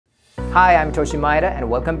Hi, I'm Toshi Maeda and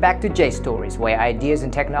welcome back to J Stories, where ideas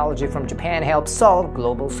and technology from Japan help solve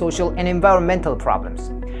global social and environmental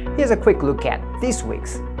problems. Here's a quick look at this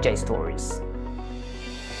week's J Stories.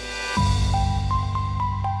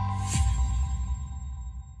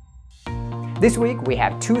 This week we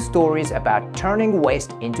have two stories about turning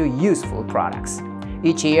waste into useful products.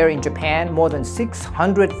 Each year in Japan, more than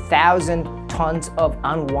 600,000 tons of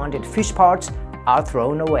unwanted fish parts are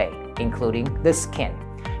thrown away, including the skin.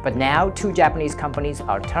 But now, two Japanese companies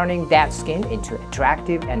are turning that skin into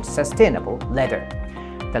attractive and sustainable leather.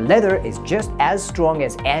 The leather is just as strong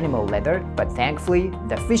as animal leather, but thankfully,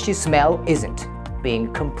 the fishy smell isn't,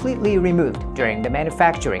 being completely removed during the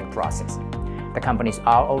manufacturing process. The companies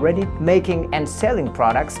are already making and selling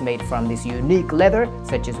products made from this unique leather,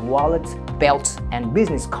 such as wallets, belts, and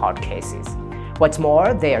business card cases. What's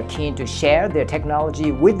more, they are keen to share their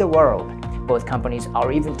technology with the world. Both companies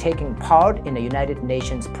are even taking part in a United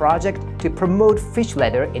Nations project to promote fish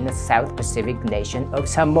leather in the South Pacific nation of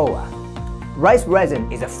Samoa. Rice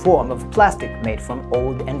resin is a form of plastic made from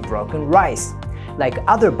old and broken rice. Like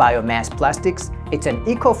other biomass plastics, it's an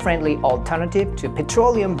eco-friendly alternative to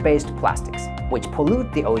petroleum-based plastics, which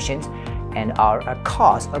pollute the oceans and are a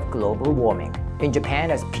cause of global warming. In Japan,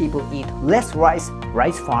 as people eat less rice,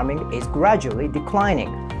 rice farming is gradually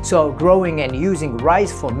declining. So growing and using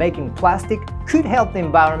rice for making plastic could help the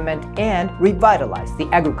environment and revitalize the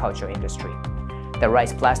agriculture industry. The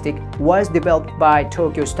rice plastic was developed by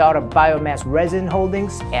Tokyo startup Biomass Resin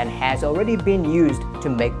Holdings and has already been used to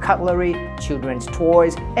make cutlery, children's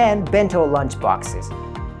toys, and bento lunch boxes.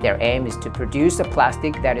 Their aim is to produce a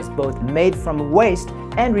plastic that is both made from waste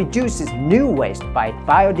and reduces new waste by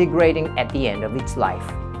biodegrading at the end of its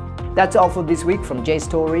life. That's all for this week from J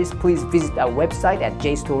Stories. Please visit our website at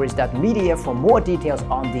jstories.media for more details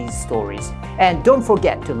on these stories. And don't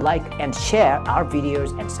forget to like and share our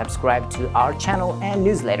videos and subscribe to our channel and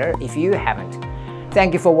newsletter if you haven't.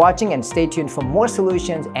 Thank you for watching and stay tuned for more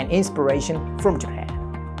solutions and inspiration from Japan.